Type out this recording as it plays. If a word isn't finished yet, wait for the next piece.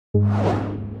Once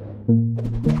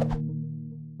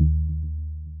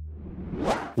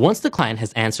the client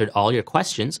has answered all your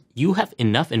questions, you have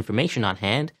enough information on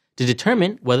hand to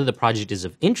determine whether the project is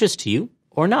of interest to you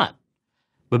or not.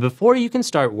 But before you can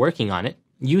start working on it,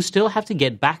 you still have to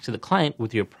get back to the client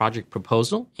with your project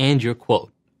proposal and your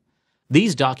quote.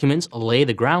 These documents lay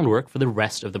the groundwork for the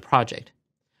rest of the project.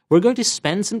 We're going to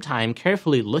spend some time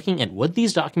carefully looking at what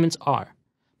these documents are.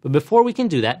 But before we can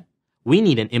do that, we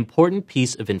need an important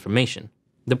piece of information,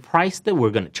 the price that we're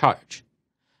going to charge.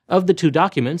 Of the two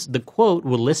documents, the quote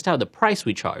will list out the price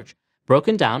we charge,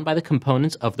 broken down by the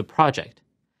components of the project.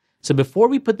 So before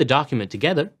we put the document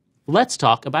together, let's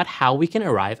talk about how we can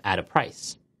arrive at a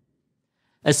price.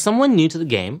 As someone new to the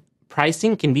game,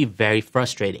 pricing can be very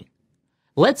frustrating.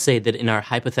 Let's say that in our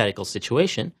hypothetical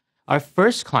situation, our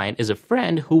first client is a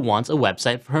friend who wants a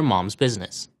website for her mom's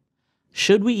business.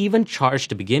 Should we even charge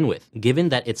to begin with, given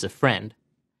that it's a friend?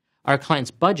 Our client's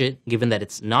budget, given that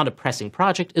it's not a pressing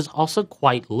project, is also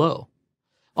quite low.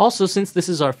 Also, since this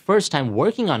is our first time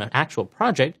working on an actual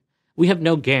project, we have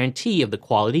no guarantee of the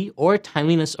quality or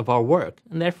timeliness of our work,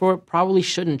 and therefore probably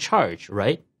shouldn't charge,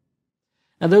 right?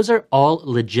 Now, those are all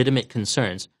legitimate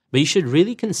concerns, but you should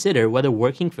really consider whether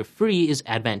working for free is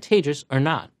advantageous or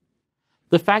not.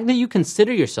 The fact that you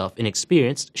consider yourself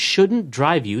inexperienced shouldn't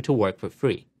drive you to work for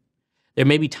free. There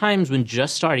may be times when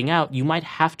just starting out, you might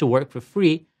have to work for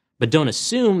free, but don't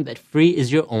assume that free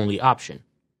is your only option.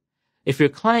 If your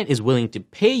client is willing to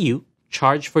pay you,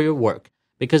 charge for your work,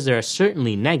 because there are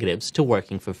certainly negatives to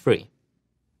working for free.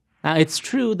 Now, it's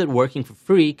true that working for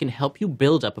free can help you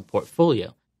build up a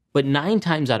portfolio, but 9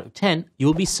 times out of 10,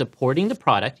 you'll be supporting the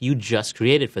product you just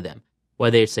created for them,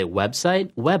 whether it's a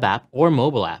website, web app, or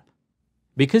mobile app.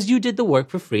 Because you did the work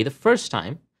for free the first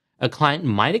time, a client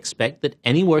might expect that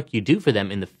any work you do for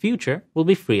them in the future will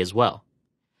be free as well.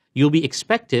 You'll be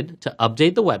expected to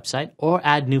update the website or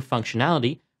add new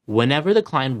functionality whenever the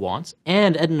client wants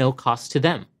and at no cost to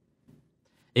them.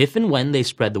 If and when they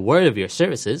spread the word of your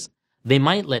services, they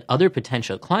might let other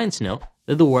potential clients know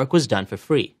that the work was done for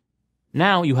free.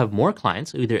 Now you have more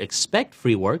clients who either expect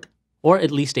free work or at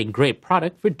least a great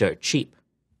product for dirt cheap.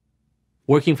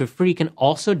 Working for free can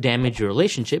also damage your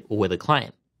relationship with a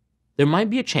client. There might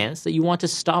be a chance that you want to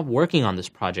stop working on this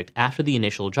project after the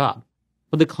initial job,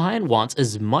 but the client wants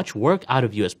as much work out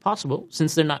of you as possible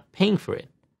since they're not paying for it.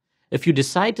 If you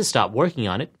decide to stop working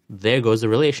on it, there goes the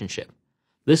relationship.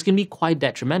 This can be quite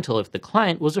detrimental if the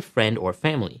client was a friend or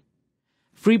family.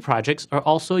 Free projects are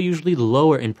also usually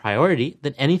lower in priority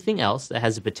than anything else that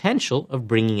has the potential of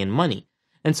bringing in money,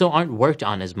 and so aren't worked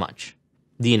on as much.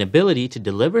 The inability to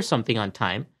deliver something on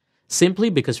time, simply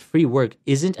because free work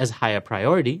isn't as high a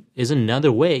priority, is another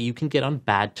way you can get on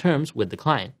bad terms with the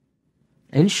client.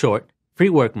 In short, free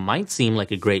work might seem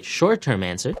like a great short-term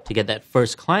answer to get that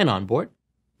first client on board,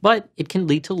 but it can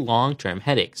lead to long-term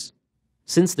headaches.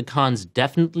 Since the cons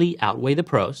definitely outweigh the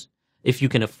pros, if you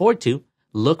can afford to,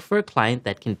 look for a client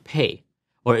that can pay,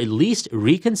 or at least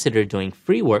reconsider doing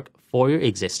free work for your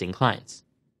existing clients.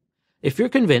 If you're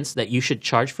convinced that you should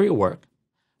charge for your work,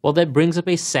 well, that brings up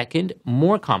a second,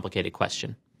 more complicated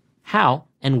question. How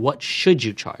and what should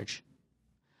you charge?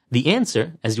 The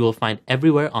answer, as you will find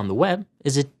everywhere on the web,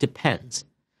 is it depends.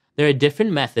 There are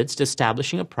different methods to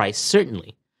establishing a price,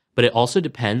 certainly, but it also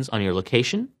depends on your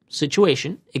location,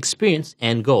 situation, experience,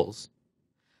 and goals.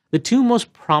 The two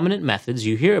most prominent methods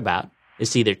you hear about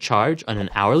is to either charge on an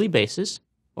hourly basis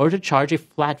or to charge a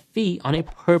flat fee on a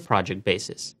per-project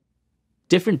basis.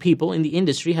 Different people in the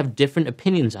industry have different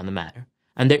opinions on the matter,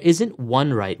 and there isn't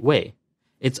one right way.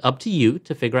 It's up to you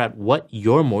to figure out what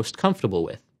you're most comfortable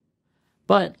with.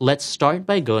 But let's start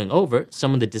by going over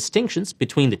some of the distinctions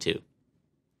between the two.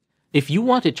 If you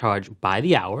want to charge by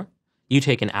the hour, you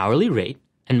take an hourly rate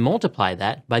and multiply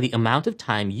that by the amount of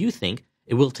time you think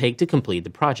it will take to complete the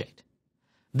project.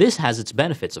 This has its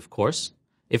benefits, of course.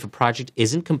 If a project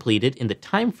isn't completed in the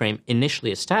time frame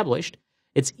initially established,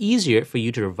 it's easier for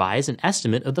you to revise an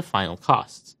estimate of the final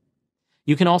costs.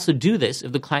 You can also do this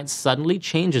if the client suddenly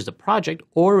changes the project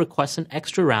or requests an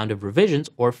extra round of revisions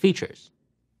or features.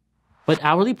 But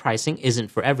hourly pricing isn't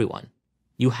for everyone.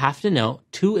 You have to know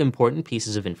 2 important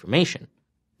pieces of information: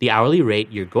 the hourly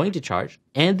rate you're going to charge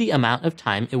and the amount of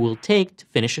time it will take to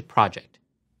finish a project.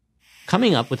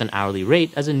 Coming up with an hourly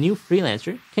rate as a new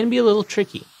freelancer can be a little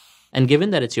tricky, and given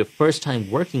that it's your first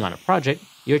time working on a project,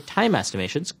 your time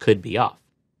estimations could be off.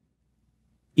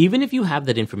 Even if you have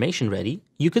that information ready,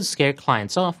 you could scare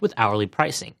clients off with hourly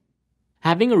pricing.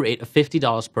 Having a rate of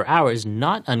 $50 per hour is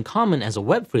not uncommon as a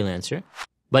web freelancer,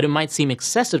 but it might seem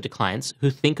excessive to clients who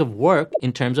think of work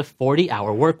in terms of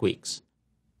 40-hour work weeks.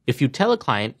 If you tell a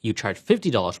client you charge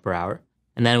 $50 per hour,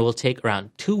 and that it will take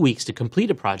around 2 weeks to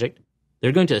complete a project,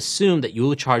 they're going to assume that you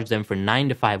will charge them for 9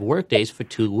 to 5 workdays for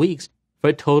 2 weeks for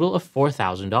a total of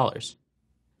 $4,000.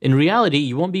 In reality,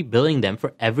 you won't be billing them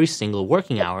for every single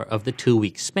working hour of the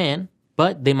 2-week span,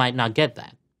 but they might not get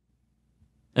that.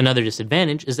 Another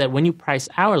disadvantage is that when you price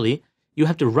hourly, you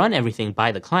have to run everything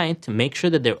by the client to make sure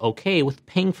that they're okay with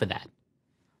paying for that.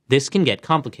 This can get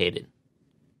complicated.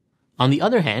 On the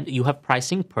other hand, you have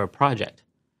pricing per project.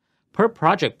 Per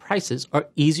project prices are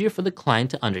easier for the client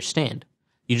to understand.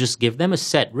 You just give them a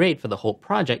set rate for the whole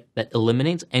project that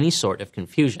eliminates any sort of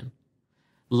confusion.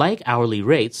 Like hourly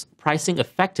rates, pricing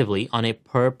effectively on a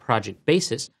per project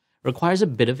basis requires a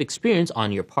bit of experience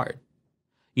on your part.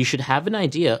 You should have an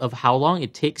idea of how long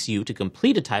it takes you to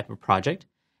complete a type of project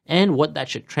and what that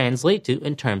should translate to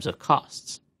in terms of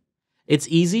costs. It's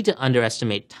easy to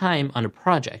underestimate time on a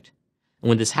project. And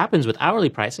when this happens with hourly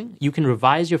pricing, you can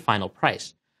revise your final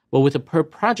price. But with a per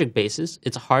project basis,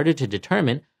 it's harder to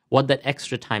determine what that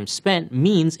extra time spent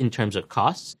means in terms of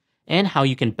costs and how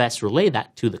you can best relay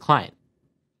that to the client.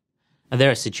 Now,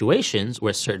 there are situations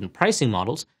where certain pricing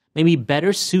models may be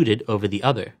better suited over the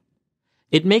other.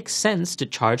 It makes sense to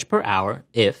charge per hour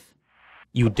if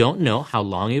you don't know how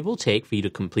long it will take for you to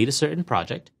complete a certain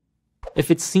project, if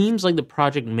it seems like the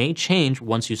project may change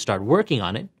once you start working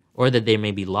on it, or that there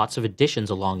may be lots of additions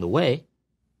along the way,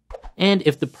 and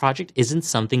if the project isn't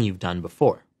something you've done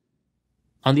before.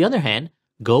 On the other hand,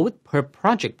 go with per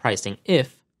project pricing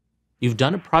if you've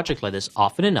done a project like this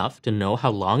often enough to know how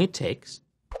long it takes,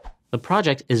 the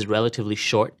project is relatively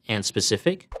short and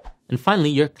specific, and finally,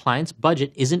 your client's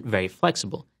budget isn't very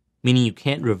flexible, meaning you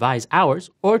can't revise hours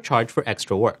or charge for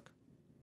extra work.